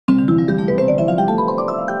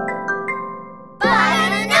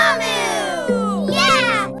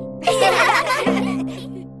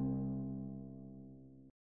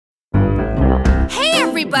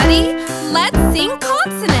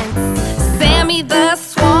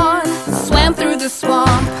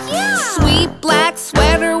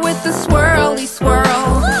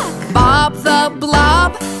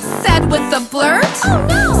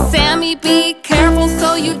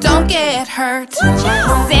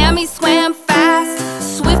alert. Sammy swam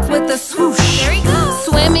fast, swift with a swoosh. There he goes.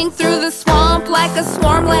 Swimming through the swamp like a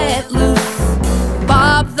swarm let loose.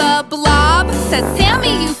 Bob the Blob said,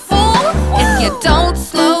 Sammy, you fool! If you don't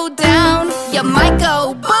slow down, you might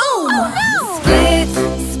go boom! Oh, no. Split,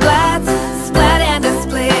 splat, splat and a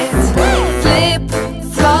split. Flip,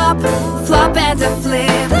 flop, flop and a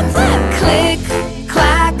flip. Click,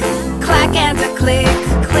 clack, clack and a click.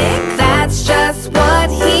 That's just what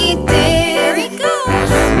he did. There he goes.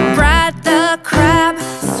 Brad the crab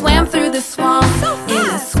swam through the swamp in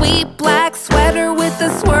a sweet black sweater with a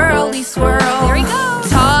swirly swirl. There he goes.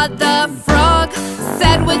 Todd the frog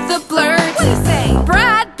said with a blurt, What do you say?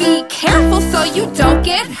 Brad, be careful so you don't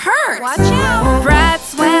get hurt. Watch out. Brad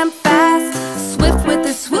swam fast, swift with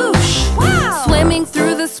a swoosh. Wow. Swimming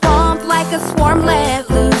through the swamp like a swarm let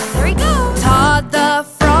loose. There he goes. Todd the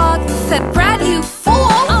frog said, Brad, you fool!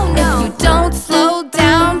 Oh, no. If you don't slow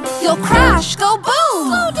down, you'll crash, go boom!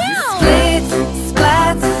 Slow down. Split,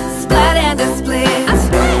 splat, splat and a split. A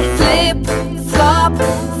split. Flip, flop,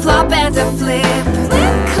 flop and a flip.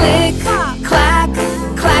 Click, clack,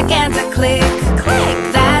 clack and a click.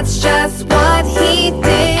 That's just what he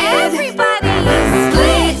did. Everybody.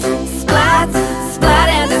 Split, splat, splat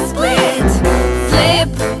and a split. Flip,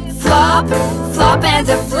 flop, flop and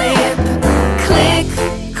a flip. Click,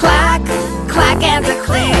 clack, clack and a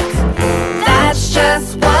click. That's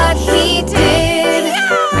just what he did.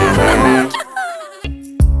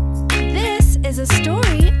 This is a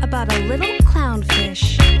story about a little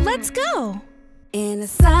clownfish. Let's go. In a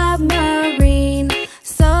submarine,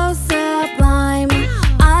 so sublime,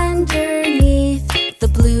 underneath the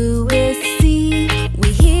bluest sea,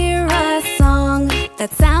 we hear a song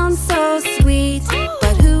that sounds so sweet.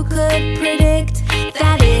 But who could predict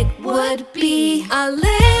that it would be a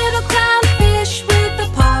little clownfish with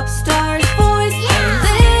a pop star's voice?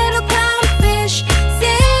 A little clownfish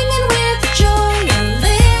singing with joy. A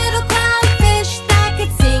little clownfish that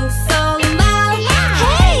could sing so loud.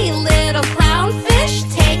 Hey, little clownfish,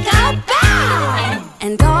 take a bow!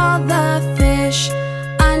 And all the fish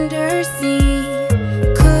undersea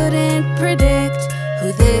couldn't predict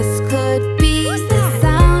who this could be. The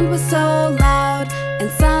sound was so loud and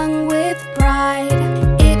sung with pride.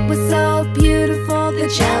 It was so beautiful, the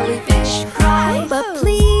jellyfish cried. But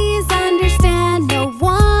please understand, no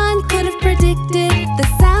one could have predicted the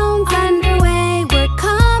sounds underway were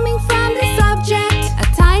coming from the subject. A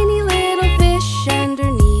tiny little fish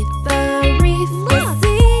underneath the reef was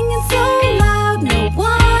singing so loud, no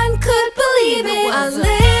one could believe it. A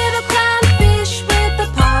little clownfish with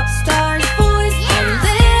a pop star's voice. A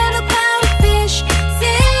little clownfish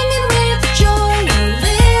singing with joy. A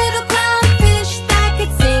little clownfish that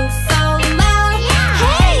could sing so loud.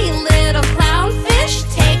 Hey, little clownfish,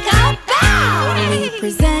 take a bow! We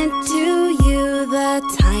present to you the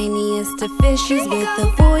tiniest of fishes with a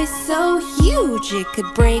voice so huge it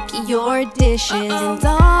could break your dishes. And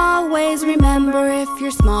always remember, if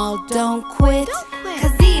you're small, don't quit.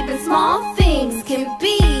 'Cause even small things can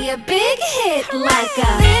be a big hit. Like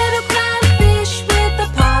a little clownfish with a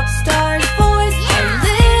pop star's voice. A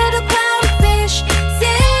little clownfish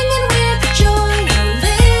singing with joy. A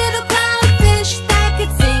little clownfish that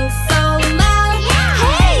could sing so loud.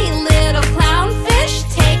 Hey, little clownfish,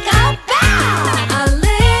 take a bow! A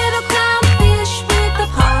little clownfish with a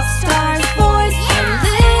pop star's voice. A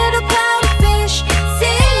little clownfish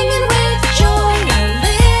singing with joy. A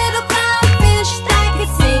little clownfish that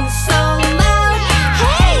could sing so loud.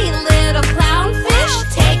 Hey, little clownfish,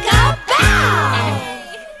 take a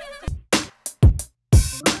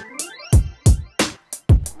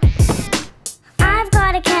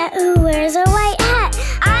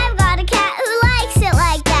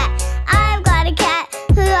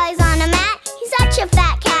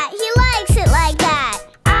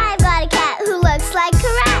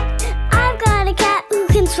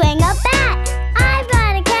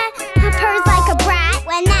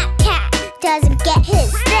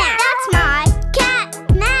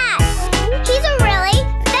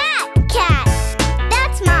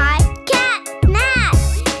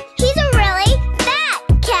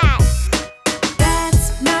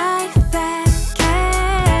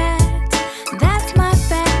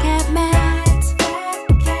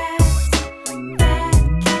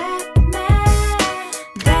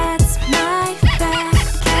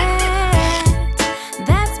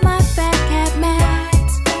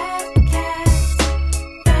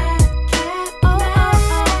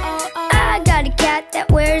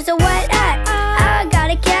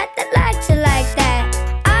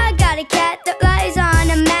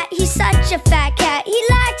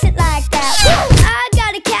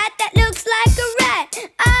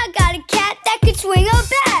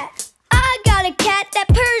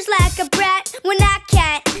that purrs like a brat when that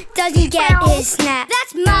cat doesn't get his snack.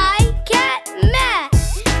 That's my cat, Matt.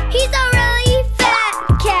 He's a really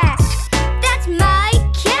fat cat. That's my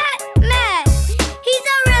cat, Matt. He's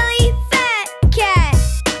a really fat cat.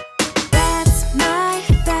 That's my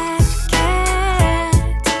fat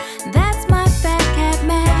cat. That's my fat cat,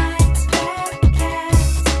 Matt.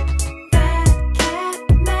 Fat cat,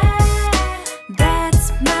 Matt.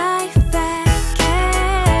 That's my fat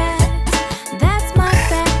cat. That's my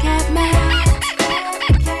fat cat, Matt.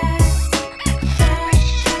 Fat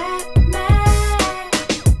cat, Matt.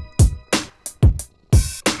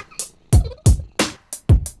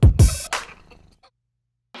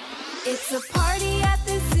 It's a party at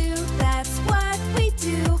the zoo, that's what we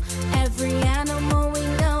do. Every animal we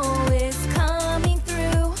know is coming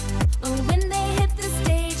through. When they hit the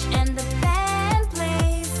stage and the band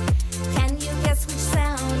plays, can you guess which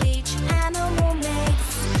sound each animal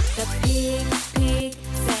makes? The pig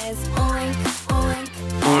says oink, oink.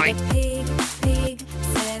 Oink. The pig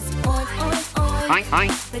says oink, oink, oink. Oink,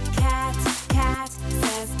 oink. The cat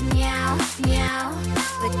says meow, meow.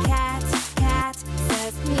 The cat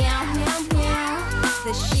says meow, meow, meow.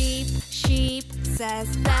 The sheep says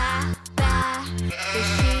ba, ba. The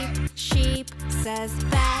sheep says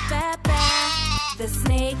ba, ba, ba. The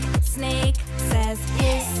snake says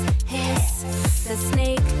hiss, hiss. The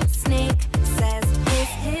snake says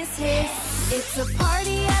hiss, hiss, hiss. It's a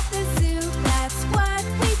party at the zoo, that's what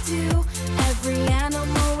we do. Every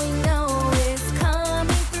animal we know is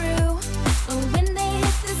coming through. When they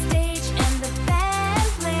hit the stage and the band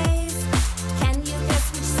plays, can you guess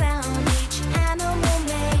which sound each animal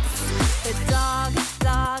makes? The dog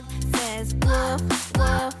says woof,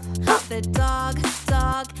 woof. The dog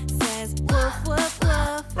says woof, woof,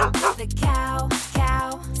 woof. The cow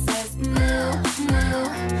says moo, moo.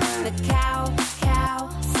 The cow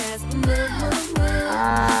says moo, moo, moo.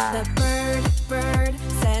 The bird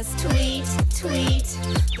says tweet, tweet.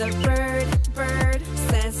 The bird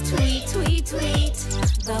says tweet, tweet, tweet.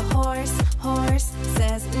 The horse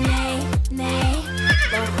says neigh, neigh.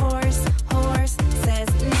 The horse says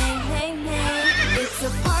neigh, neigh, neigh. It's a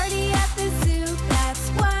party at the zoo, that's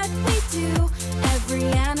what we do. Every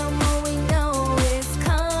animal we know is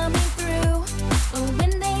coming through.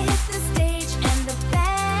 When they hit the stage and the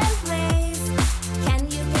band plays, can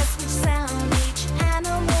you guess which sound each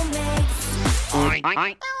animal makes? Oink,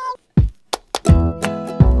 oink.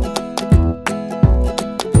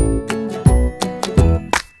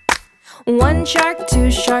 One shark,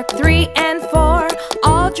 two shark, three and four,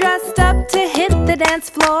 all dressed up to hit the dance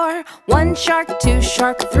floor. One shark, two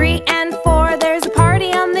shark, three and four, there's a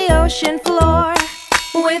party on the ocean floor.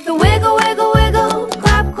 With a wiggle, wiggle, wiggle,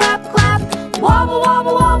 clap, clap, clap, wobble,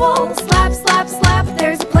 wobble, wobble, slap, slap, slap.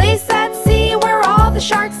 There's a place at sea where all the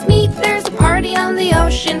sharks meet. There's a party on the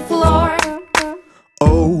ocean floor.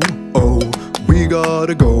 Oh, we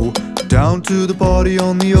gotta go down to the party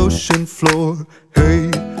on the ocean floor. Hey,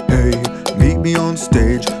 meet me on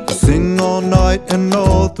stage. We'll sing all night and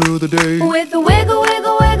all through the day. With a wiggle,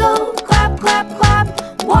 wiggle, wiggle, clap, clap, clap,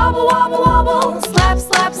 wobble, wobble, wobble, slap,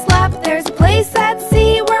 slap, slap. There's a place at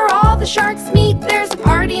sea where all the sharks meet. There's a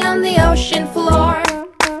party on the ocean floor.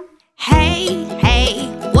 Hey,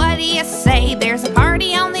 what do you say? There's a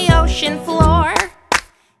party on the ocean floor.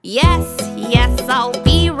 Yes, I'll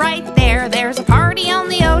be right there. There's a party on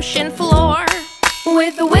the ocean floor.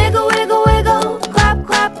 With a wiggle, wiggle, wiggle, clap,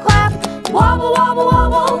 clap, clap, wobble, wobble,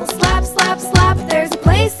 wobble, slap, slap, slap. There's a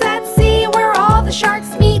place at sea where all the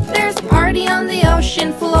sharks meet. There's a party on the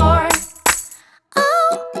ocean floor.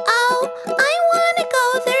 Oh, I wanna go.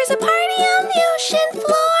 There's a party on the ocean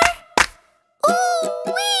floor. Ooh,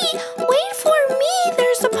 wait for me.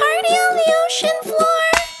 There's a party on the ocean floor.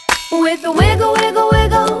 With a wiggle, wiggle,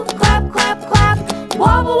 wiggle, clap, clap, clap,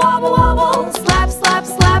 wobble, wobble, wobble, slap, slap,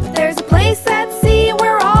 slap. There's a place at sea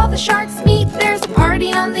where all the sharks meet. There's a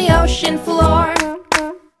party on the ocean floor.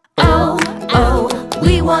 Oh,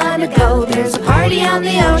 we wanna go. There's a party on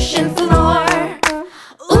the ocean floor.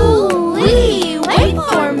 Ooh, wait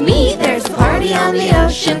for me. There's a party on the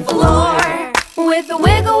ocean floor. With a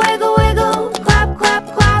wiggle, wiggle, wiggle, clap, clap,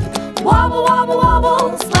 clap, wobble, wobble,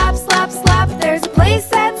 wobble, slap, slap, slap. There's a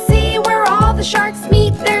place at sea where all the sharks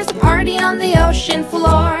meet. There's a party on the ocean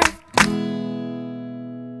floor.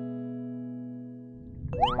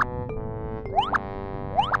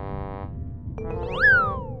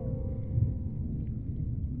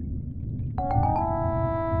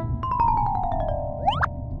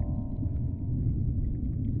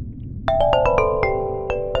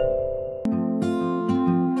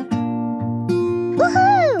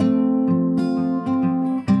 Woohoo!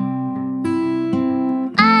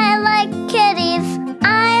 I like kitties.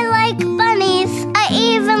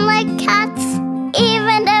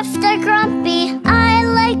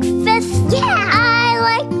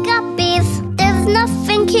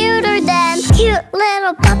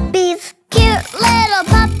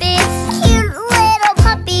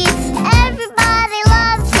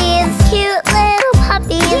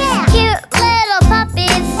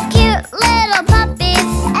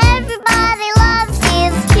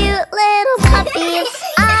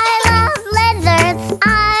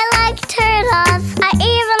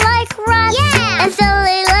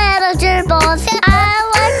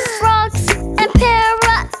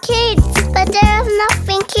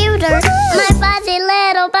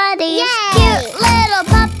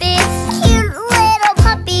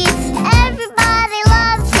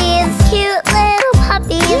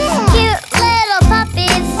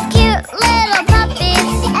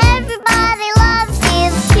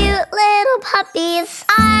 puppies.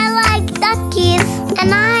 I like duckies,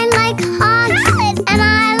 and I like hogs, and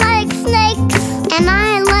I like snakes, and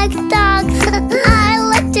I like dogs. I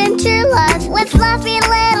like chinchillas with fluffy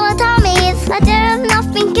little tummies, but there's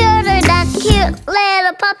nothing cuter than cute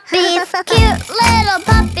little puppies. Cute little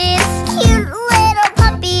puppies, cute little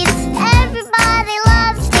puppies. Everybody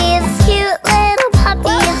loves these cute little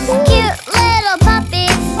puppies. Cute little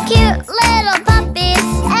puppies, cute little puppies.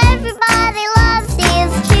 Everybody loves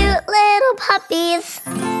these cute little puppies.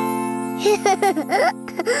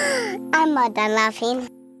 I'm not done laughing.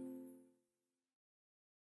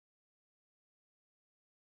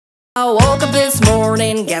 I woke up this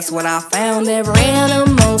morning, guess what I found? Every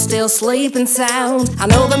animal still sleeping sound. I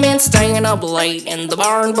know the men staying up late in the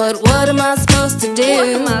barn, but what am I supposed to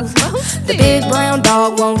do? The big brown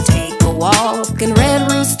dog won't take a walk, and Red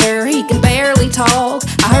Rooster, he can barely talk.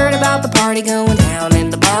 I heard about the party going down in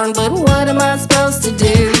the barn, but what am I supposed to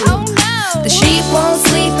do? Oh no! The sheep won't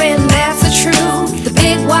sleep, and that's the truth. The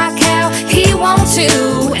big white cow, he won't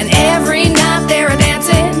too. And every night they're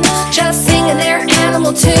dancing, just singing their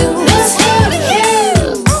animal tunes. Hoot Hootie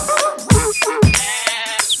Hoo!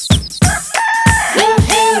 Hoot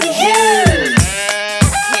Hootie Hoo!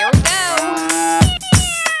 Here we go.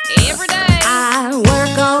 Every day I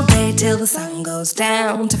work all day till the sun goes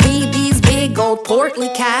down to feed these big old portly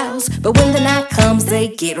cows. But when the night comes they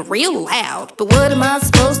get real loud. But what am I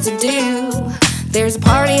supposed to do? There's a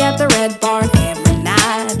party at the Red Barn every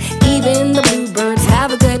night. Even the bluebirds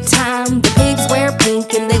have a good time. The pigs wear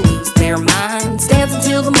pink and they lose their minds, dance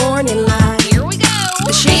until the morning light. Here we go.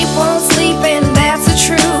 The sheep won't sleep, and that's the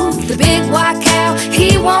truth. The big white cow,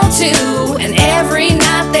 he won't too. And every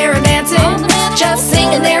night they're dancing, just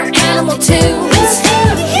singing their animal tunes.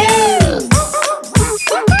 Hoot Hootie Hoo!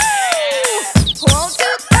 1, 2,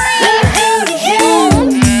 3. Hoot Hootie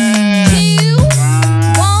Hoo! 2,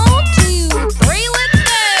 1, 2, 3, let's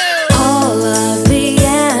go! All of the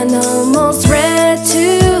animals, red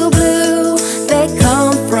to blue, they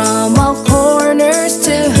come from all corners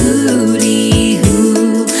to Hootie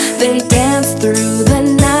Hoo. They dance through the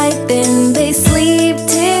night, then they sleep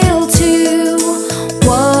till 2.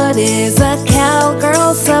 What is a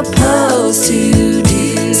cowgirl supposed to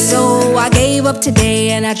do? So I gave up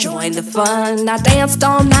today and I joined the fun. I danced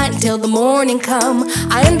all night until the morning come.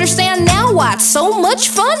 I understand now why it's so much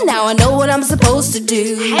fun. Now I know what I'm supposed to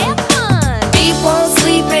do. Have fun! Sheep won't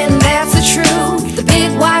sleep, and that's the truth. The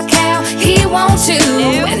big white cow, he won't too.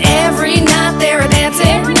 And every night they're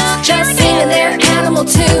dancing, just singing their animal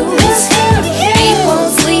tunes. Sheep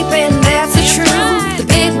won't sleep, and that's the truth. The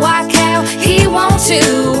big white cow, he won't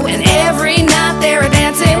too. And every night they're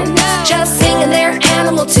dancing, just singing their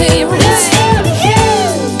animal tunes.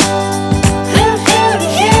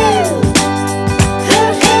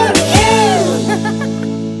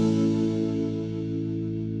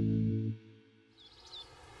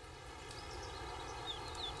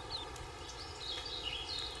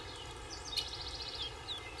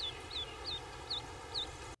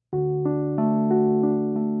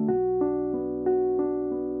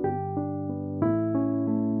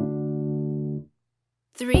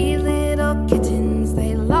 Three little kittens,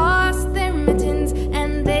 they lost their mittens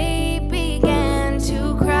and they began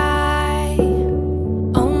to cry.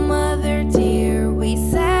 Oh mother dear, we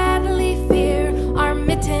sadly fear our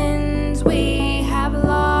mittens we have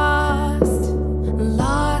lost.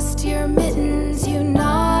 Lost your mittens, you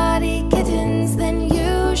naughty kittens, then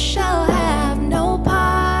you shall have no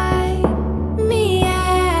pie.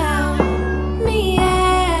 Meow,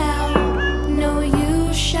 meow, no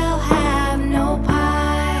you shall have no pie.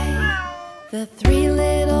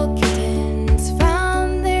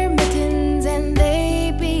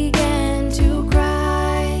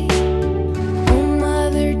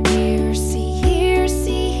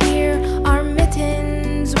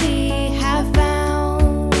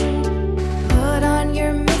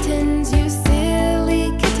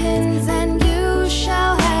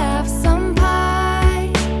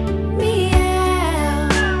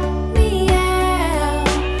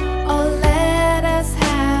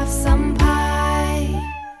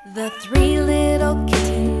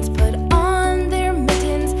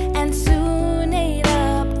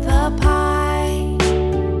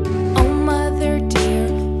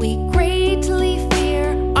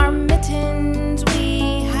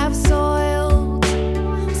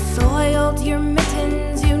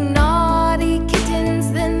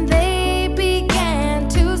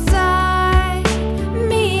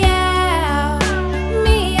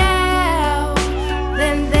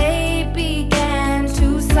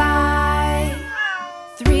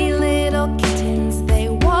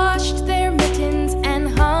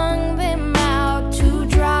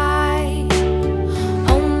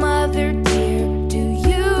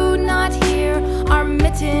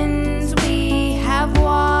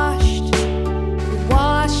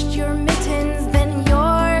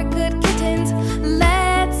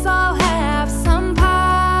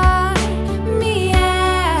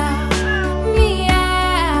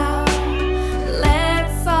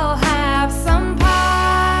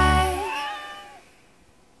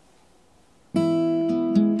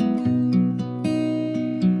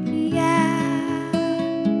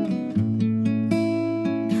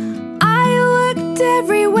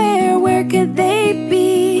 everywhere, where could they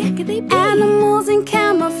be? Animals in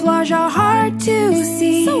camouflage are hard to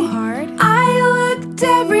see. So hard. I looked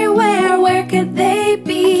everywhere, where could they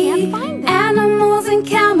be? I can't find them. Animals in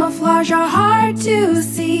camouflage are hard to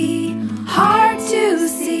see. Hard to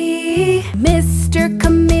see. Mr.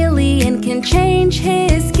 Chameleon can change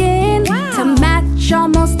his skin to match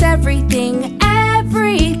almost everything.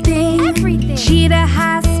 Everything. Cheetah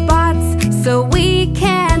has spots so we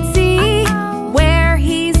can't see where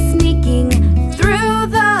he's sneaking through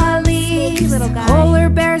the leaves. Little guy. Polar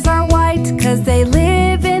bears are white 'cause they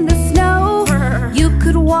live in the snow. You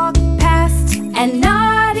could walk past and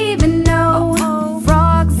not even know.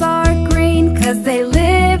 Frogs are green 'cause they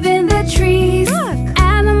live in the trees.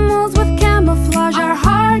 Animals with camouflage are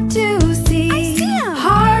hard to see.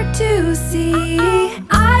 Hard to see.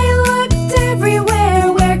 I looked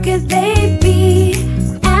everywhere, where could they be?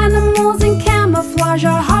 Animals in camouflage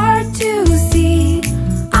are hard to see.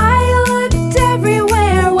 I looked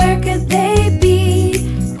everywhere, where could they be?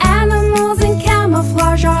 Animals in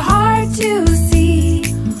camouflage are hard to see.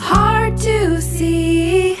 Hard to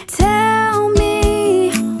see. Tell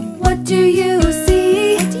me, what do you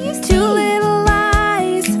see? Two little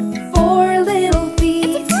eyes, four little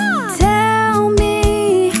feet. Tell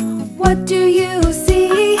me, what do you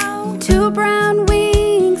see? Two brown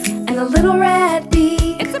wings and a little red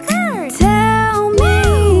beak. It's a bird. Tell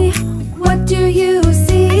me, what do you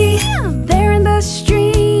see? There in the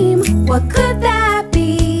stream, what could that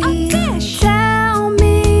be? A fish. Tell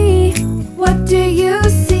me, what do you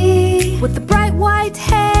see? With the bright white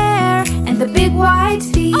hair and the big white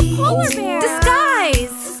feet. A polar bear.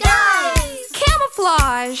 Disguise.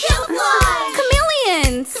 Camouflage.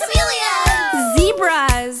 Chameleons.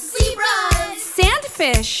 Zebras.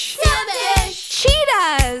 Sandfish.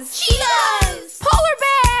 Cheetahs. Polar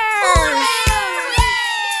bears.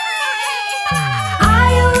 I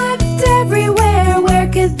looked everywhere, where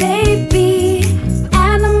could they be?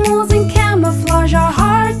 Animals in camouflage are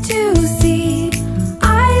hard to see.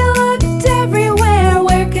 I looked everywhere,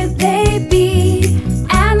 where could they be?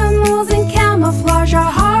 Animals in camouflage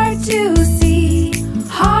are hard to see.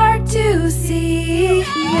 Hard to see.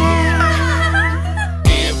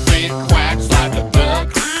 If it quacks like a duck,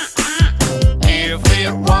 if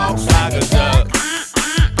it walks like a duck,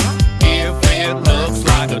 if it looks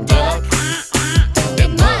like a duck, it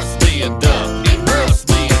must be a duck, it must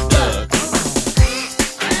be a duck.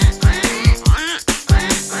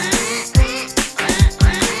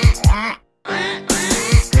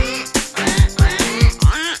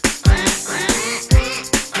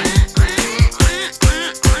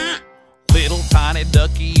 Little tiny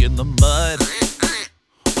ducky in the mud,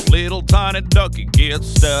 little tiny ducky gets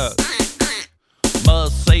stuck.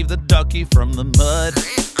 Must save the ducky from the mud.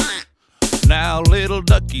 Now little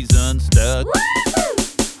ducky's unstuck.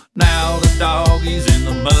 Now the doggy's in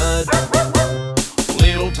the mud.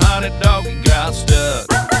 Little tiny doggy got stuck.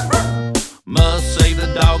 Must save the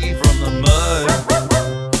doggy from the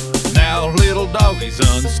mud. Now little doggy's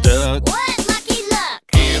unstuck. What lucky luck?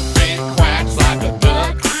 If it quacks like a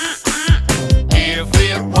duck, if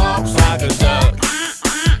it walks like a duck,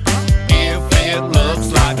 if it looks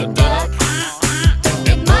like a duck,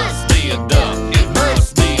 it must be a duck, it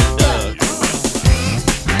must be a duck.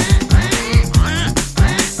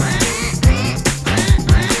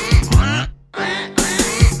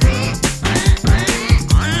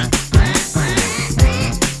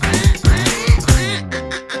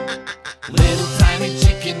 Little tiny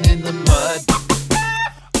chicken in the mud,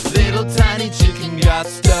 little tiny chicken got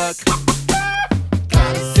stuck.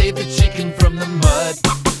 Gotta save the chicken from the mud,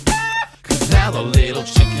 'cause now the little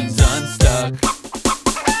chicken's unstuck.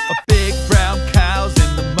 A big brown cow's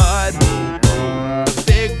in the mud, the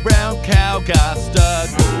big brown cow got stuck.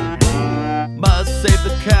 Must save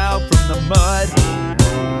the cow from the mud,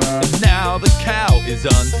 and now the cow is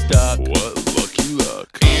unstuck. What lucky luck.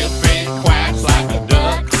 If it quacks like a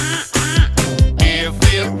duck, if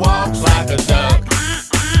it walks like a duck,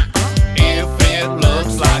 if it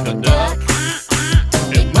looks like a duck,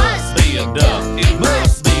 it must be a duck, it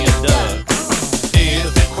must be a duck.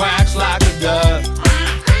 If it quacks like a duck,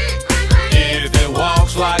 if it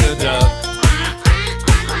walks like a duck,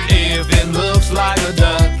 if it looks like a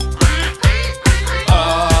duck,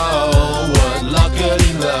 oh, what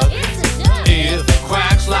luckety luck. If it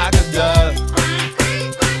quacks like a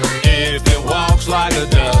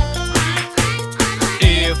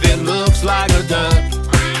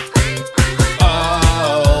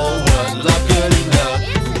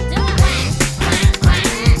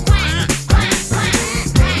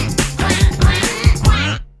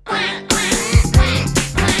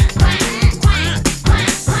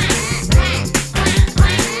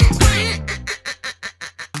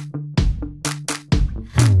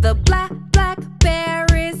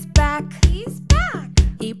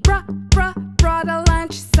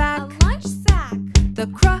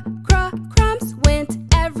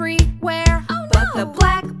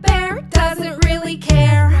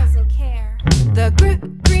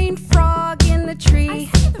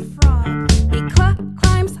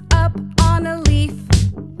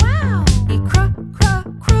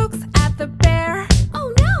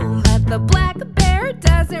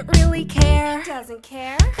doesn't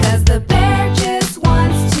care. 'Cause the bear just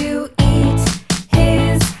wants to eat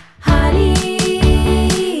his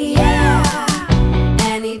honey. Yeah.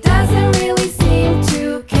 And he doesn't really seem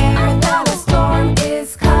to care that a storm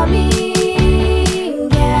is coming.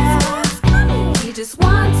 Yeah. He just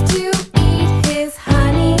wants to eat his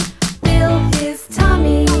honey, fill his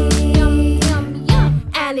tummy.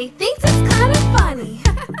 And he thinks it's kind of funny.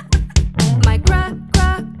 My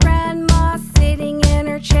grandma sitting in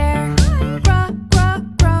her chair,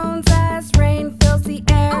 groans as rain fills the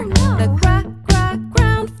air. The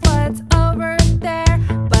ground floods over there,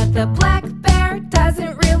 but the black bear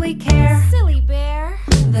doesn't really care. Silly bear.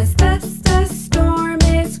 The storm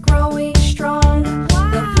is growing strong.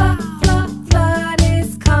 The flood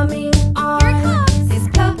is coming on. His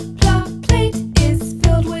plate is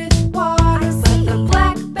filled with water, but the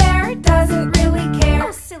black bear doesn't really care.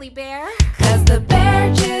 Oh, silly bear. 'Cause the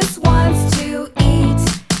bear just wants to eat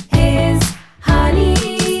his honey.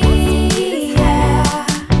 Yeah.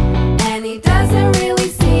 And he doesn't really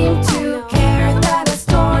seem to care that a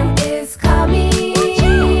storm is coming.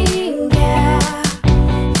 Yeah.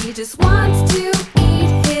 He just wants to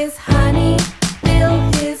eat his honey, fill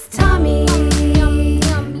his tummy.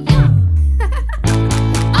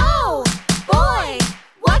 Oh, boy,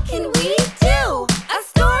 what can we do? A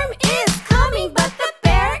storm is coming, but the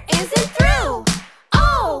bear isn't through.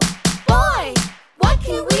 Oh, boy, what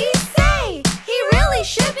can we say? He really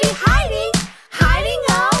should be hiding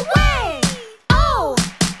away. Oh,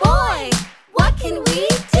 boy, what can we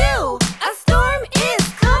do? A storm is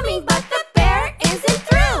coming, but the bear isn't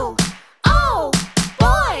through. Oh,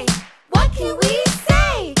 boy, what can we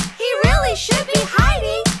say? He really should be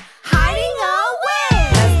hiding away.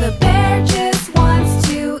 'Cause the bear just wants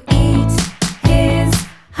to eat his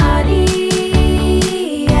honey.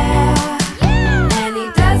 Yeah. And he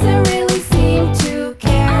doesn't really seem to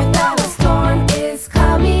care that a storm is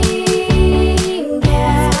coming.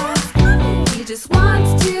 Yeah. He just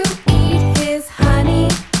wants to eat his honey,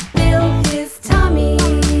 fill his tummy.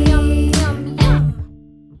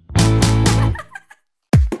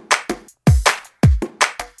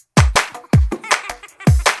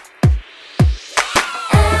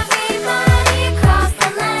 Everybody across the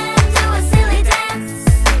land, do a silly dance.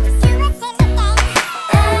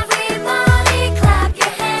 Everybody clap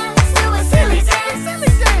your hands, do a silly dance.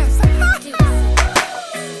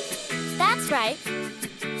 That's right.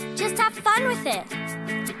 Just have fun with it.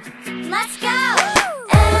 Let's go.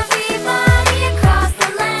 Everybody across the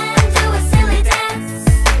land, do a silly dance.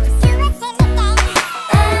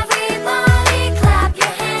 Everybody clap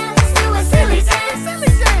your hands, do a silly dance.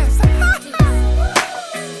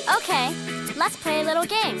 Okay, let's play a little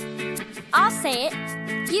game. I'll say it,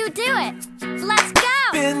 you do it. Let's go.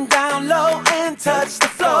 Bend down low and touch the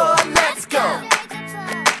floor. Let's go.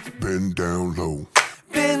 Bend down low.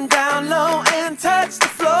 Bend down low and touch the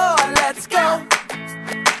floor. Let's go.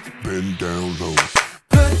 Bend down low.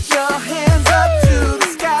 Put your hands up to the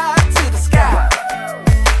sky, to the sky.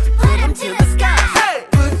 Put 'em to the sky. Hey!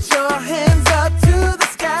 Put your hands up to the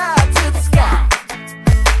sky, to the sky.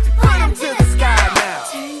 Put 'em to the sky. Now.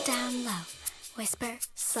 Turn down low, whisper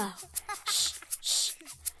slow. Shh, shh,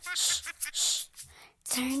 shh, shh.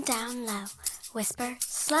 Turn down low, whisper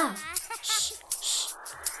slow. Shh, shh.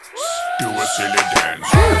 Do a silly dance.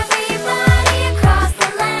 Everybody across the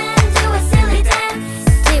land, do a silly dance.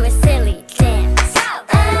 Do a silly dance.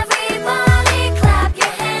 Everybody clap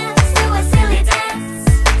your hands, do a silly dance.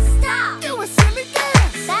 Stop. Do a silly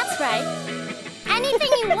dance. That's right.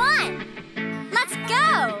 Anything you want. Let's go.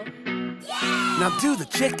 Now do the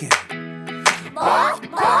chicken. Bark,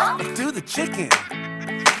 bark, Do the chicken.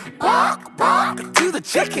 bark, bark, Do the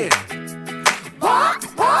chicken. bark,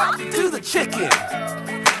 bark, Do the chicken.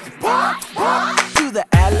 bark, bark. Do the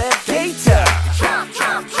alligator. Chomp,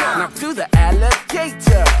 chomp, chomp. Now do the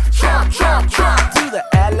alligator. Chomp, chomp, chomp. Do the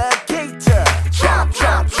alligator. Chomp,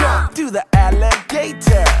 chomp, chomp. Do the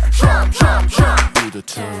alligator. Chomp, chomp, chomp. Do the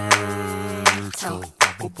turtle.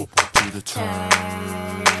 Do the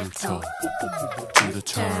turtle. Do the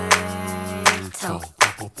turtle. Turtle.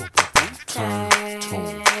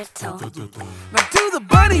 Now do the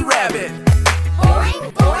bunny rabbit. Boing,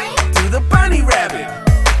 boing, Do the bunny rabbit.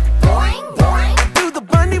 boing, boing. Do the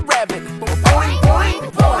bunny rabbit. Boing, boing,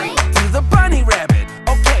 boing. Do the bunny rabbit.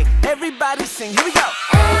 Okay, everybody sing. Here we go.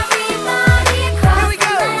 Everybody across Here we the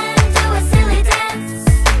go. land, do a silly dance.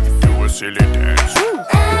 Do a silly dance.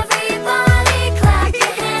 Everybody clap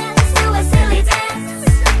your hands, do a silly dance.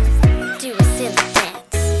 Do a silly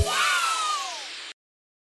dance.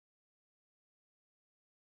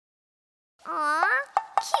 Aw,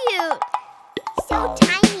 cute. So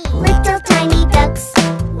tiny. Little tiny ducks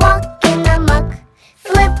walk in the muck.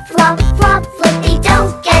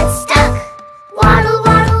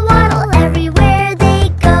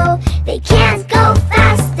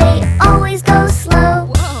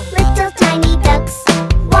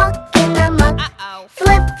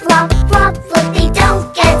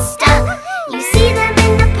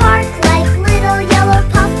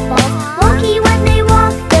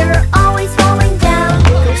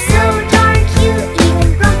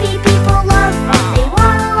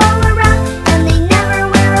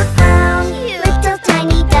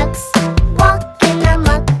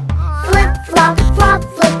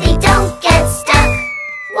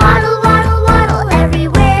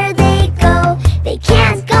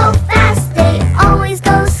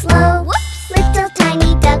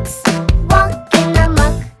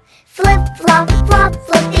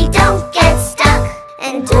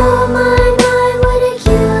 And oh my, what a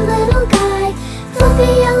cute little guy. Fluffy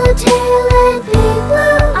yellow tail and big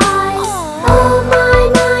blue eyes. Oh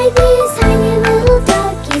my, these tiny little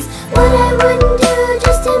duckies. What I wouldn't do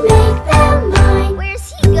just to make them mine. Where's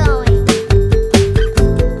he going?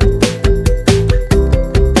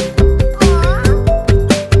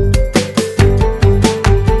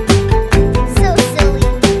 So silly.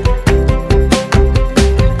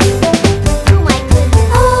 Oh my goodness.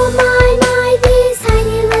 Oh my, these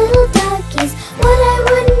tiny little duckies. What I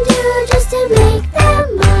wouldn't do just to make them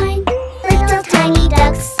mine. Little tiny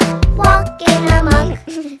ducks walking amok.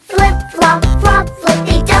 Flip, flop, flop, flip,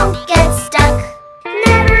 they don't get stuck.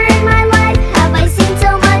 Never in my life have I seen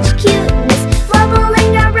so much cuteness,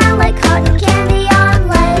 flobbling around like cotton candy on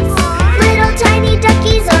legs. Little tiny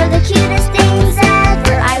duckies are the cutest things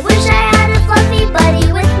ever. I wish I had a fluffy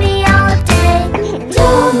buddy with me all day. And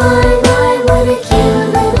oh my, what a cute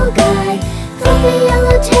little guy. Fluffy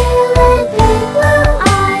yellow tail and big blue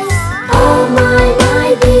eyes. Oh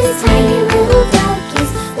my, these tiny little duckies.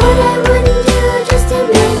 What I wouldn't do just to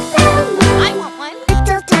make them mine. I want one.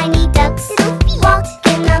 Little tiny ducks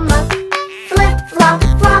walking amok. Flip, flop,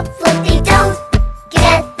 flop, flip, they don't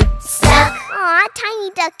get stuck. Aw, tiny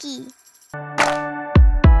ducky.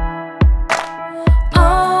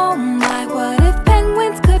 Oh my, what if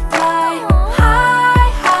penguins could fly high,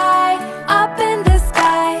 high, up in the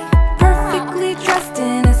sky, perfectly dressed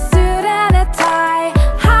in a suit and a tie.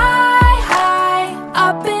 High, high,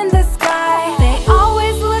 up in the sky. They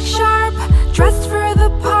always look sharp, dressed for the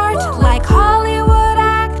part, like Hollywood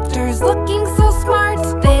actors looking so smart.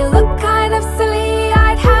 They look kind of silly,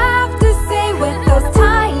 I'd have to say, with those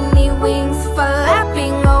tiny wings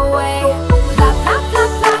flapping away. Flap, flap, flap,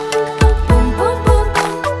 flap, boom, boom, boom,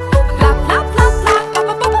 boom. Flap, flap, flap, flap, pop,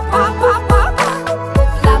 pop, pop, pop, pop, pop.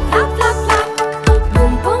 Flap, flap, flap, flap,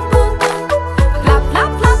 boom, boom, boom, boom. Flap,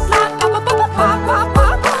 flap, flap, flap, pop, pop, pop, pop, pop,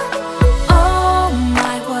 pop. Oh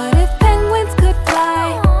my, what if penguins could fly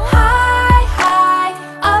high, high,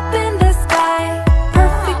 up in the sky,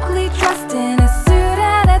 perfectly dressed in a suit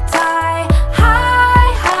and a tie.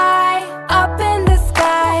 High, high, up in the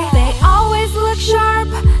sky. They always look sharp,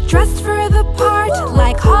 dressed for the part,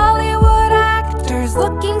 like Hollywood actors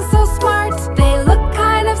looking so smart. They look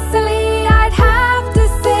kind of silly, I'd have to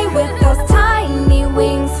say, with those tiny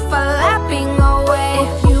wings flapping away.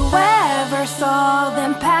 If you ever saw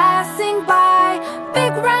them passing by,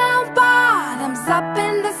 big round bottoms up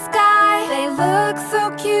in the sky, they look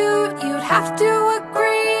so cute, you'd have to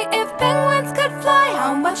agree. If penguins could fly,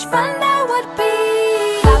 how much fun that would be.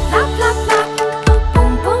 Flap, flap, flap, flap,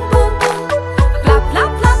 boom, boom, boom, boom. Flap,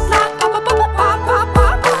 flap, flap, flap, pop, pop, pop, pop, pop,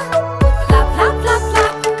 pop. Flap, flap, flap,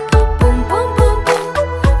 flap, boom, boom, boom, boom.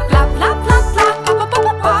 Flap, flap, flap, flap, pop, pop,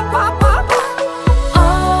 pop, pop, pop, pop.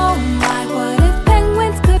 Oh my, what if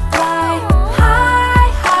penguins could fly high,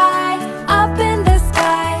 high, up in the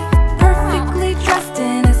sky, perfectly dressed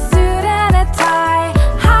in a suit and a tie.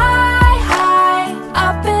 High, high,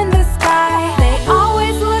 up in the sky. They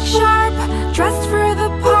always look sharp, dressed for the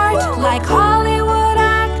part, like Hollywood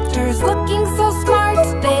actors looking so smart.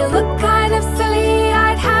 They look kind of silly,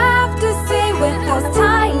 I'd have to say, with those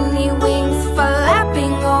tiny wings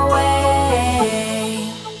flapping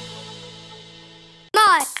away.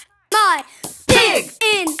 My pig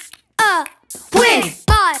in a wig.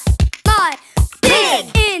 My pig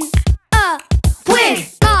in a wig.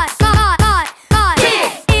 My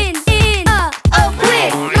pig in a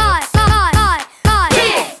wig. My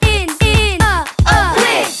pig in a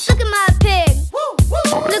wig. Look at my pig.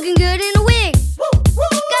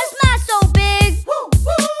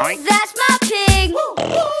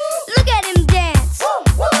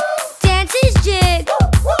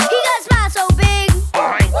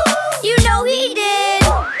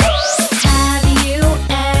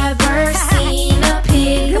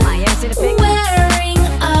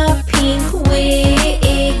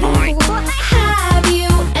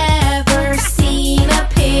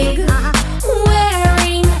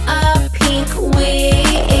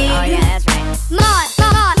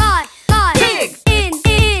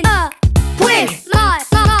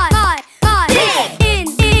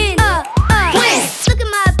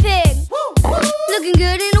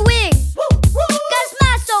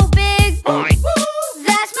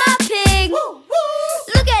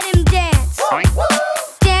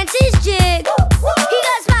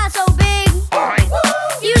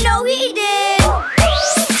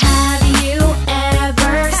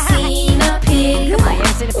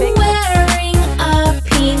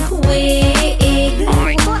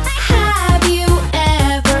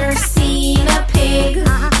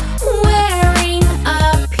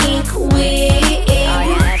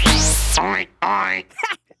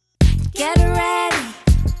 Get ready,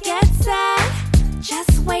 get set,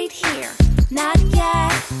 just wait here, not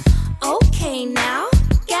yet. Okay now,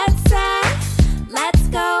 get set, let's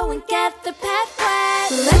go and get the pet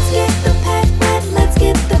wet. Let's get the pet wet, let's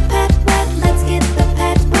get the pet wet, let's get the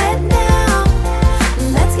pet wet now.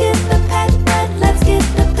 Let's get the pet wet, let's get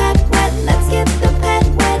the pet wet, let's get the pet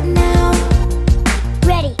wet now.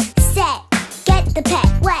 Ready, set, get the pet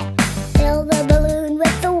wet. Fill the balloon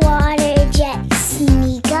with the water jet.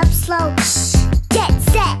 Sneak up slow, shh, get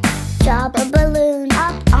set. Drop a balloon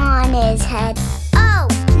up on his head. Oh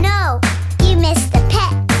no, you missed the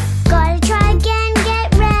pet. Gotta try again,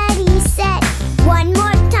 get ready, set. One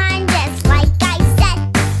more time, just like I said.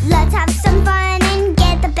 Let's have some fun and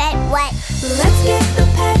get the pet wet. Let's get the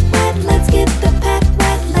pet wet, let's get the pet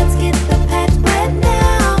wet, let's get the pet wet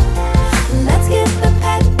now. Let's get the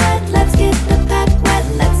pet wet, let's get the pet wet,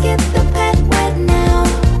 let's get the pet wet now.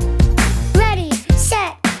 Ready,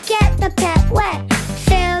 set, get the pet wet.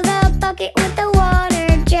 Fill the bucket with the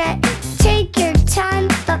water jet. Take your time,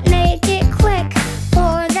 but make it quick.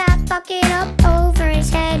 Pour that bucket up over his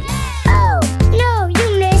head. Oh no,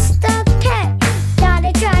 you missed the pet.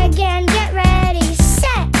 Gotta try again, get ready,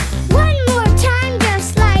 set. One more time,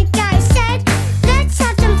 just like I said. Let's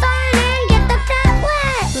have some fun and get the pet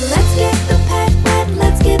wet. Let's get the pet wet,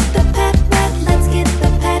 let's get the pet wet, let's get the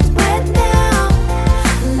pet wet now.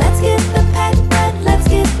 Let's get the pet wet, let's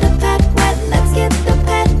get the pet wet, let's get the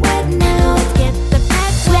pet wet now. Let's get the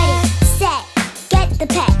pet wet. Ready, set, get the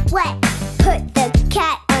pet wet. Put the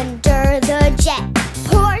cat under the jet.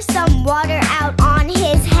 Pour some water out on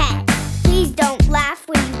his head. Please don't laugh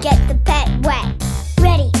when you get the pet wet.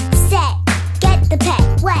 Ready, set, get the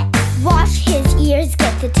pet wet. Wash his ears,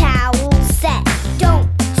 get the towel set. Don't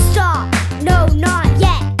stop, no, not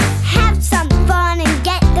yet. Have some fun and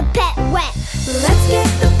get the pet wet. Let's get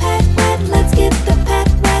the pet wet, let's get the pet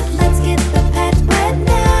wet, let's get the pet wet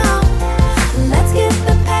now. Let's get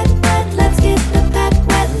the pet wet, let's get the pet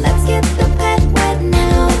wet, let's get the pet wet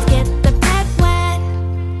now. Let's get the pet wet.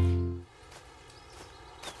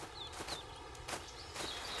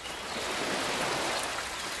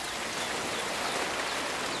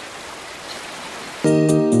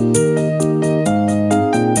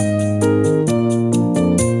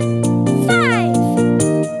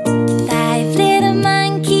 Five little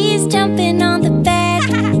monkeys jumping on the bed.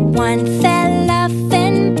 One fell off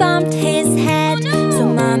and bumped his head. So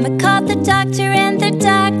Mama called the doctor and the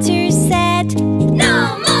doctor said,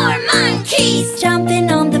 "No more monkeys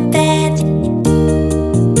jumping on the bed."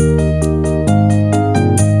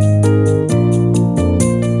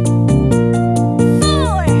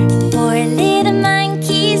 Four little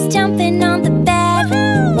monkeys jumping on the bed.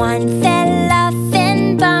 One fell off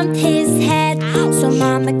and bumped his head. So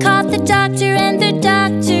Mama called the doctor and the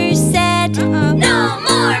doctor said, "No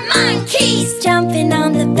more monkeys jumping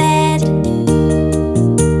on the bed."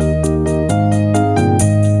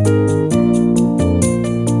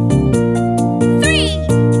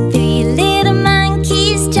 Three little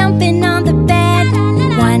monkeys jumping on the bed.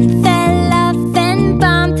 One fell off and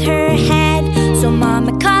bumped her head. So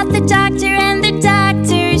Mama called the doctor and the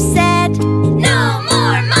doctor said, "No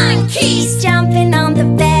more monkeys jumping on the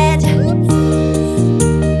bed."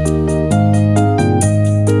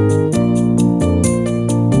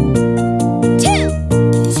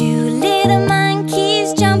 Two little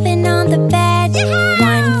monkeys jumping on the bed.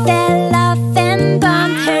 One fell off and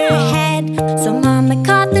bumped her head. So Mama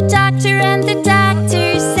called the doctor and the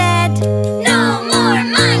doctor said, "No more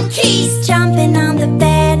monkeys jumping on the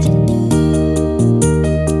bed."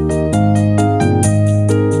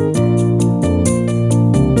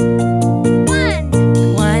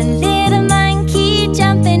 One little monkey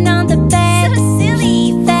jumping on the bed.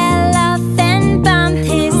 He fell off and bumped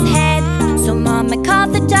his head. So Mama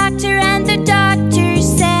called the doctor and the doctor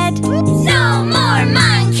said, "No more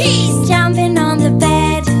monkeys jumping on the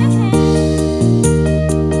bed."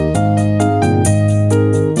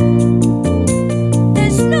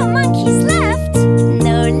 There's no monkeys left.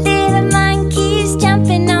 No little monkeys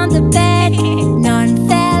jumping on the bed. None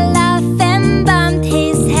fell off and bumped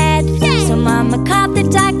his head. So Mama called the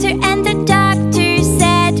doctor and the doctor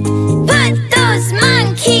said, "Put those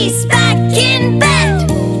monkeys monkeys back in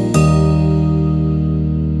bed.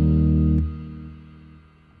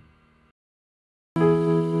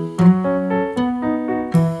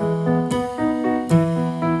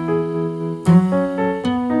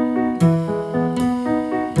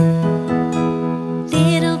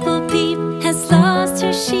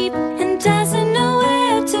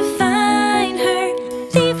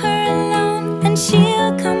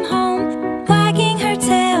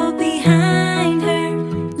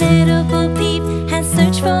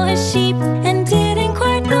 searched for a sheep and didn't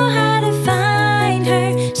quite know how to find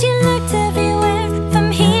her. She looked everywhere,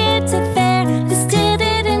 from here to there, but still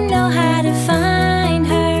didn't know how to find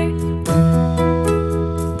her.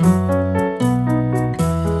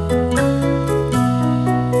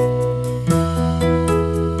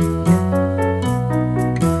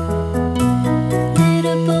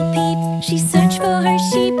 Little Bo Peep, she searched for her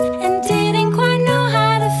sheep and didn't quite know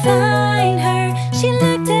how to find her. She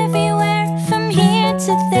looked everywhere, from here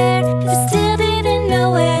to there, but still didn't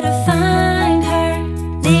know where to find her.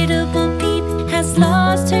 Little Bo Peep has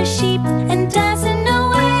lost her sheep and doesn't know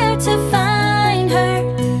where to find her.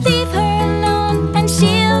 Leave her alone and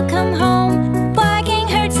she'll come home, wagging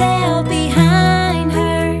her tail behind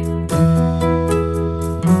her.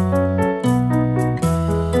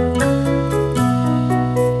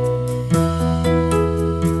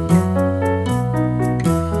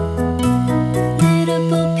 Little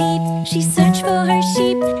Bo Peep, she searched for her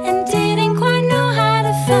sheep and didn't quite know how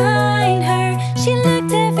to find her. She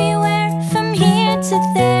looked everywhere, from here to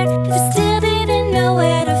there, but still didn't know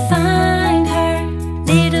where to find her.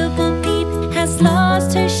 Little Bo Peep has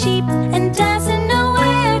lost her sheep and doesn't know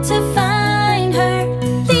where to find her.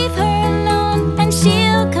 Leave her alone and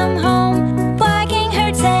she'll come home, wagging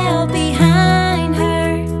her tail behind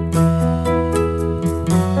her.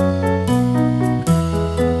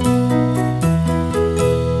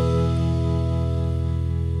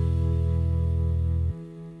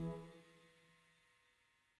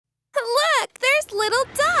 Look, there's little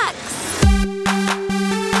ducks.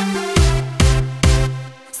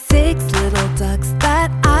 6 little ducks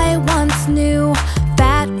that I once knew.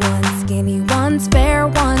 Fat ones, skinny ones, fair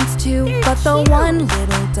ones too. But the one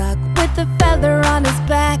little duck with the feather on his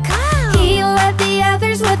back, he led the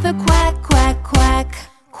others with a quack, quack, quack.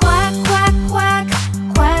 Quack, quack, quack,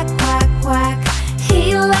 quack, quack, quack.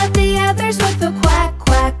 He led the others with a quack,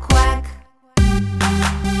 quack, quack.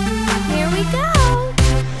 Here we go.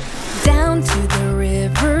 Down to the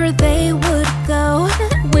river they would go.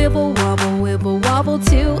 Wibble wobble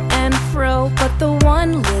to and fro. But the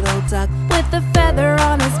one little duck with the feather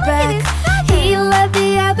on his back, he led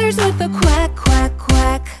the others with a quack, quack,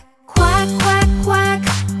 quack. Quack, quack, quack,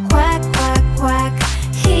 quack, quack, quack.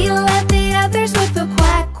 He led the others with a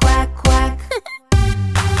quack, quack, quack.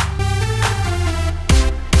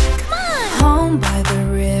 Home by the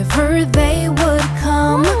river they would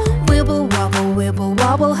come. Wibble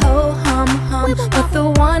wobble, ho, hum, hum. But the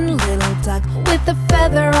one little duck with the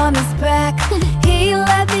feather on his back, he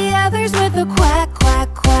led the others with a quack,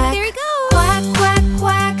 quack, quack. Here he goes. Quack, quack,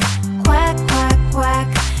 quack, quack, quack, quack.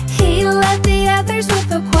 He led the others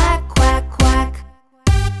with a quack, quack, quack.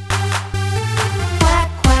 Quack,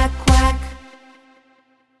 quack, quack.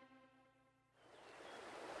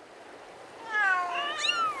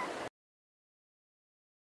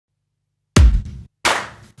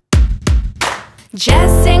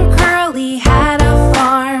 Jess and Curly had a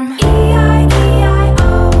farm,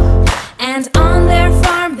 E-I-E-I-O. And on their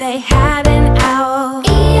farm they had an owl,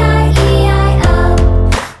 E-I-E-I-O.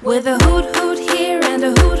 With a hoot hoot here and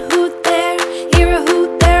a hoot hoot there. Here a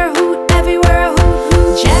hoot, there a hoot, everywhere a hoot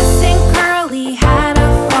hoot. Jess and Curly had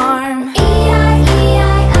a farm,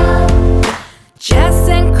 E-I-E-I-O. Jess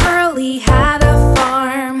and Curly had a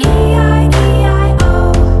farm,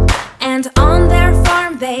 E-I-E-I-O. And on their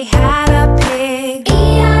farm they had a pig,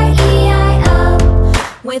 E-I-E-I-O.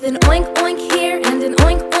 With an oink oink here and an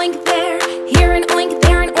oink oink there. Here an oink,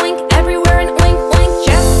 there an oink, everywhere an oink oink.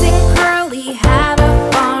 Jess and Curly had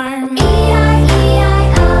a farm,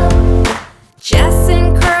 E-I-E-I-O. Jess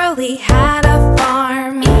and Curly had a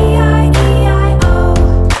farm, E-I-E-I-O.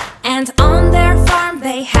 And on their farm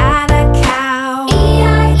they had a cow,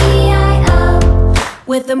 E-I-E-I-O.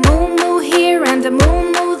 With a moo moo here and a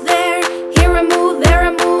moo moo there. Here a moo, there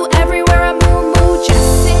a moo, everywhere a moo moo.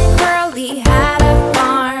 Jess and Curly had a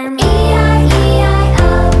farm, E-I-E-I-O.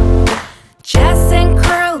 Jess and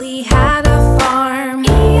Curly had a farm,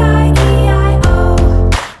 E-I-E-I-O.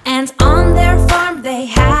 And on their farm they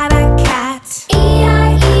had a cat,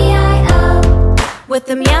 E-I-E-I-O. With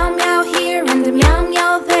a meow meow here and a meow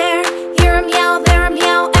meow there. Here a meow, there a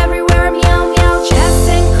meow, everywhere a meow meow. Jess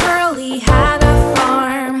and Curly had a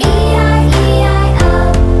farm,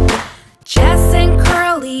 E-I-E-I-O. Jess and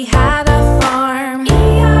Curly had a farm,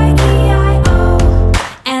 E-I-E-I-O.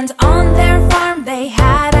 And on their farm they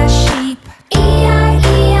had a sheep,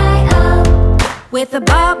 E-I-E-I-O. With a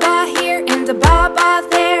ba-ba here and a ba-ba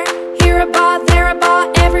there. Here a ba, there a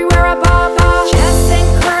ba, everywhere a ba-ba. Jess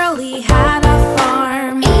and Curly had a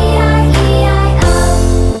farm, E-I-E-I-O.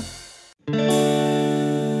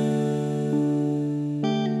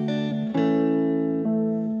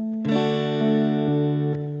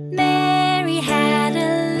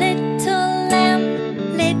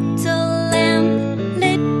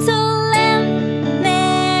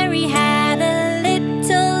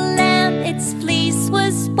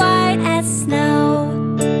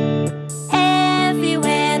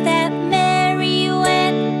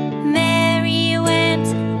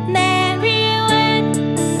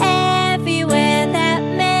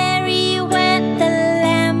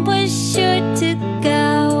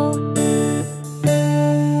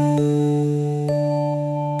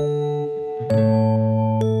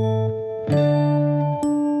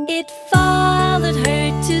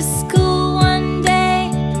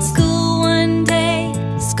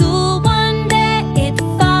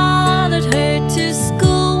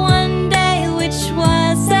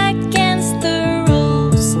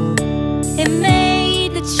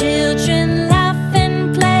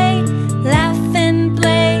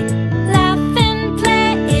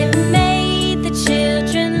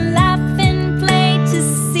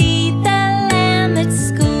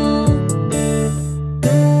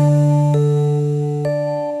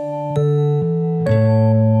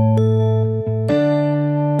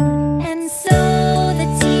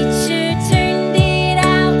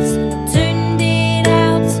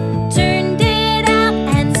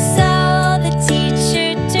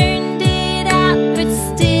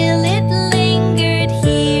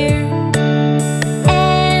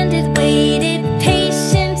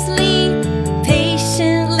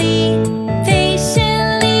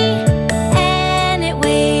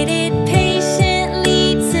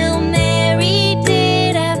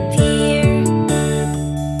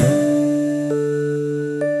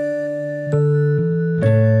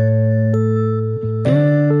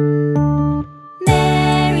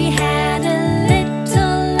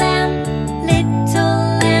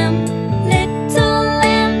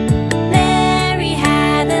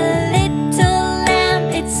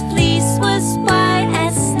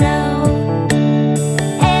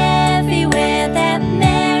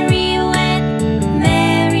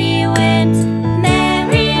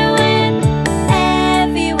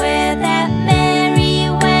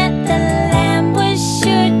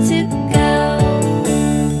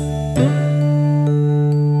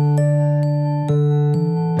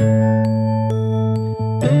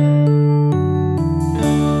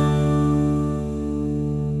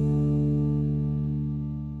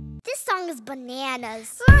 This song is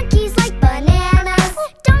bananas. Monkeys like bananas.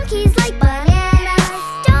 Donkeys like bananas.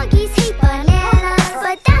 Doggies hate bananas,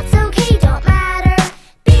 but that's okay, don't matter.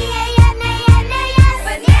 B-A-N-A-N-A-S.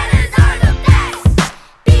 Bananas are the best.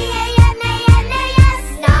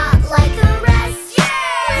 B-A-N-A-N-A-S. Not like the rest.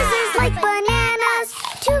 Yeah! Lizards like bananas.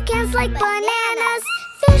 Toucans like bananas.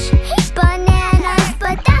 Fish hate bananas,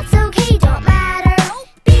 but that's okay, don't matter.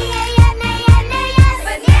 B-A-N-A-N-A-S.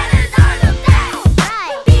 Bananas are the best.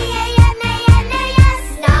 B-A-N-A-N-A-S.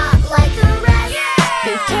 Not like the rest.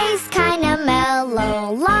 They taste kinda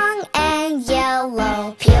mellow, long and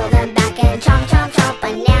yellow. Peel them back and chomp, chomp, chomp.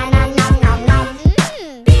 Banana, nom, nom, nom.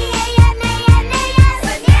 B-A-N-A-N-A-S.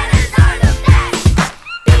 Bananas are the best.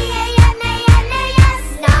 B-A-N-A-N-A-S.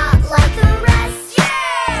 Not like the rest.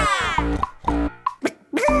 Yeah!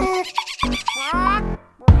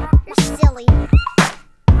 You're silly.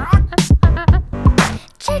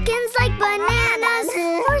 Chickens like bananas.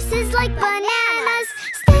 Horses like bananas.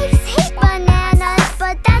 Snakes hate bananas,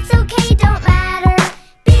 but that's okay, don't matter.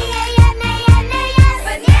 B-A-N-A-N-A-S.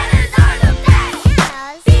 Bananas are the best.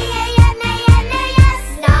 B-A-N-A-N-A-S.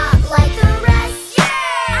 Not like the rest.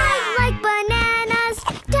 Yeah! I like bananas.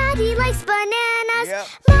 Daddy likes bananas.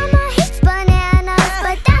 Mama hates bananas,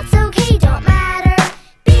 but that's okay, don't matter.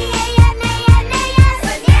 B-A-N-A-N-A-S.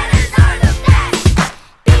 Bananas are the best.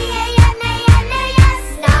 B-A-N-A-N-A-S.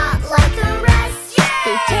 Not like the rest. Yeah!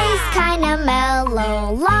 They taste kinda mellow,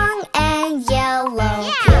 long and yellow.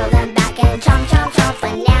 Peel them back and chomp, chomp, chomp.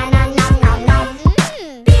 Banana, nom, nom, nom.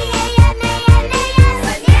 B-A-N-A-N-A-S.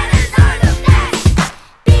 Bananas are the best.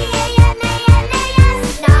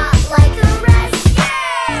 B-A-N-A-N-A-S. Not like the rest.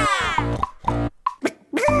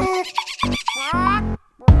 Yeah!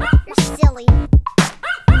 You're silly.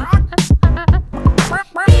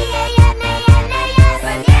 B-A-N-A-N-A-S.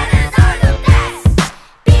 Bananas are the best.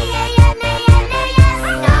 B-A-N-A-N-A-S.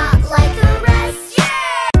 Not like the rest.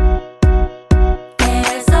 Yeah!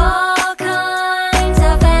 There's all kinds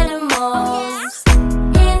of animals,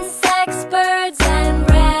 insects, birds, and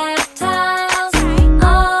reptiles.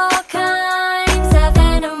 All kinds of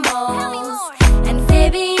animals,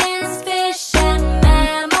 amphibians, fish, and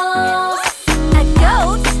mammals. A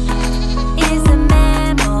goat is a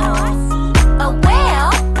mammal. A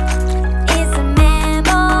whale is a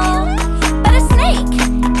mammal. But a snake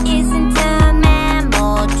isn't a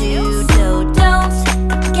mammal, dude, so don't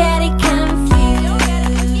get it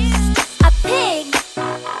confused. A pig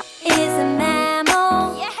is a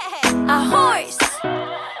mammal. A horse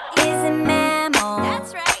is a mammal.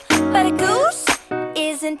 But a goose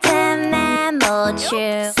isn't a mammal,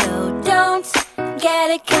 true. So don't get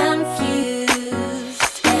it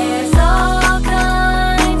confused. There's all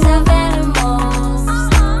kinds of animals,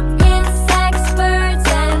 insects, birds,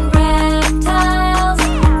 and reptiles.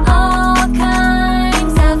 All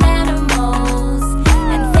kinds of animals,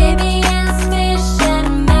 amphibians, fish,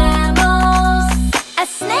 and mammals. A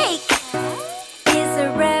snake is a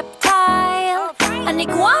reptile. An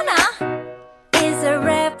iguana is a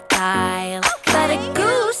reptile. But a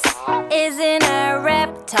goose isn't a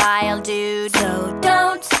reptile, dude. So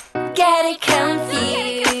don't get it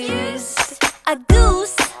confused. A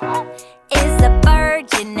goose is a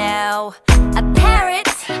bird, you know. A parrot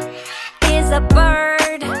is a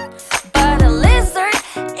bird. But a lizard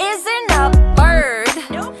isn't a bird.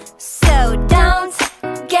 So don't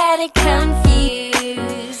get it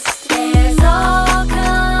confused. There's all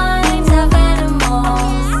kinds of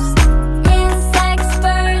animals, insects,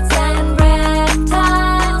 birds, and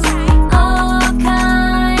reptiles. All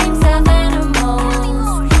kinds of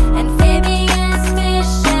animals, amphibians,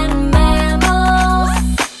 fish, and mammals.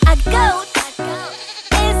 A goat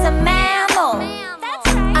is a mammal.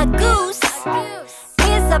 A goose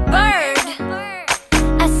is a bird.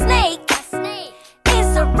 A snake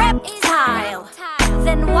is a reptile.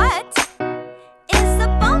 Then what is a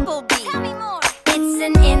bumblebee? It's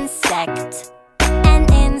an insect. An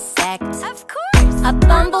insect. Of course. A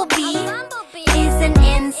bumblebee is an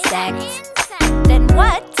insect. Then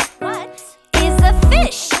what is a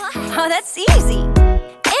fish? Oh, that's easy.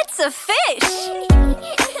 It's a fish.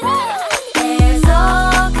 There's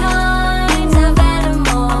all kinds of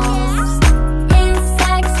animals,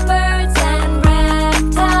 insects, birds, and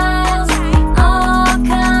reptiles. All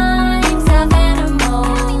kinds of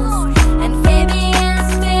animals,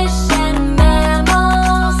 amphibians, fish, and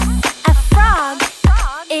mammals. A frog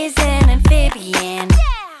is an amphibian.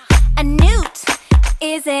 A newt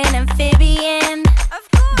is an amphibian.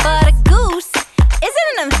 But a goose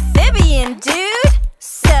isn't an amphibian, dude.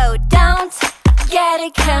 So don't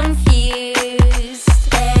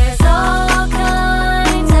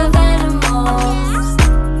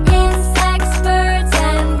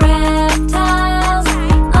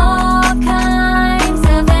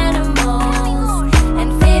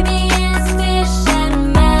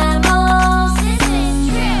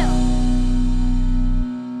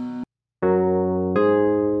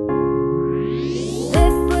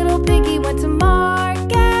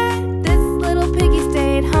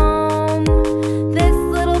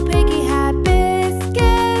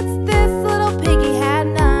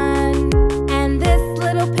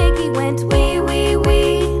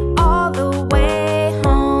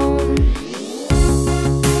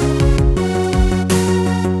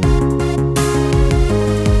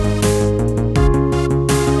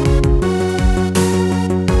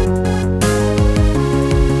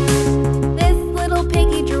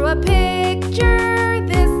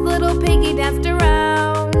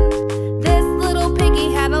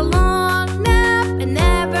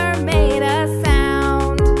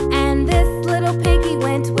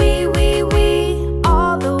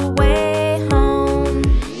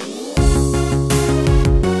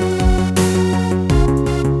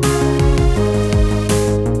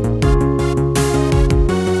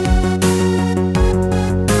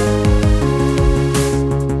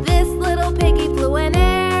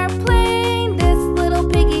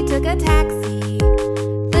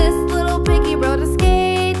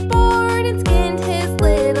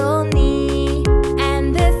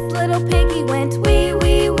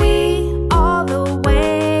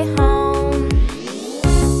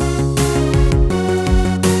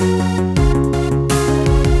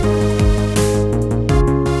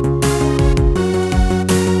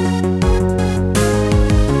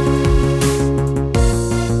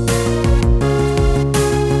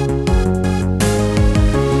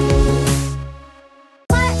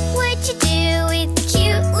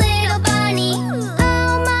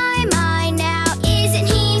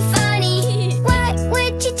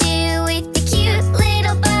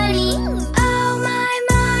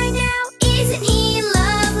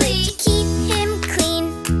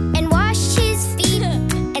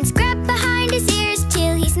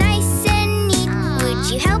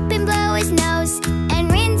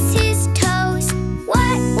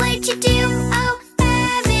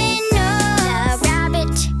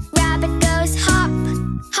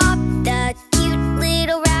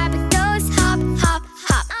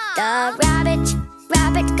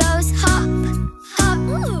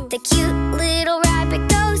The cute little rabbit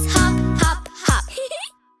goes hop, hop, hop.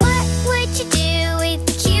 What would you do with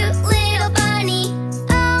the cute little bunny?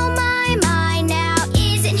 Oh my, now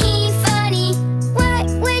isn't he funny? What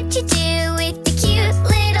would you do with the cute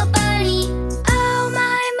little bunny? Oh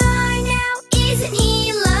my, now isn't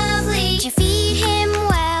he lovely? Would you feed him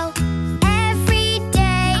well every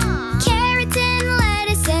day? Carrots and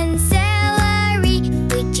lettuce and celery.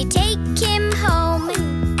 Would you take him home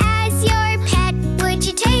as your pet? Would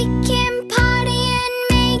you take him potty and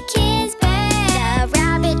make his bed?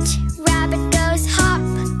 The rabbit goes hop,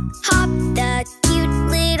 hop. The cute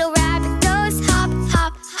little rabbit goes hop,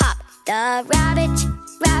 hop, hop. The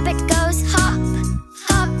rabbit goes hop,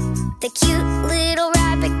 hop. The cute little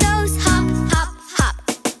rabbit goes hop, hop, hop.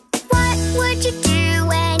 What would you do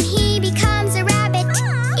when he becomes a rabbit?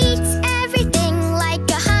 Eats everything like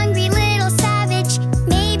a hungry little savage.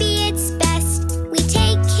 Maybe it's best we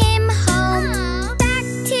take him home, back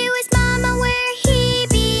to his mama where he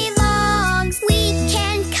belongs. We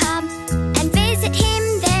can come and visit him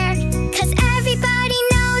there, 'cause everybody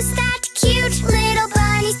knows that cute little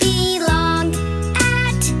bunnies belong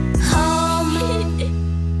at home.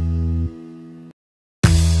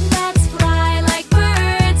 Let's fly like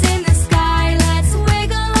birds in the sky. Let's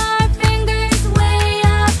wiggle our fingers way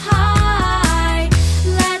up high.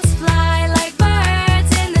 Let's fly like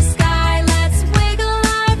birds in the sky. Let's wiggle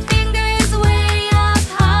our fingers way up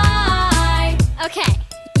high. Okay,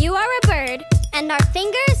 you are a bird, and our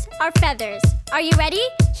fingers are feathers. Are you ready?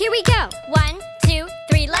 Here we go. 1, 2,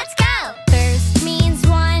 3, let's go! First means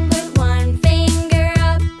one, put one finger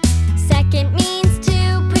up. Second means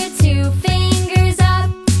two, put two fingers up.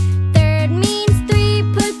 Third means three,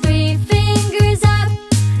 put three fingers up.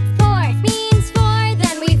 Fourth means four,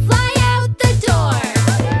 then we fly out the door.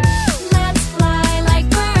 Let's fly like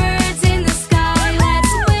birds in the sky.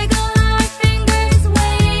 Let's wiggle our fingers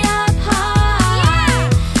way up high.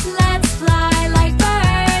 Let's fly like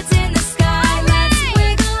birds in the sky. Let's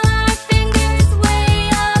wiggle our fingers way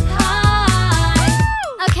up high.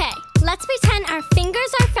 Okay, let's pretend our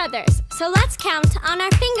fingers are feathers. So let's count on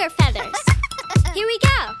our finger feathers. Here we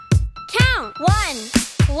go. Count. 1,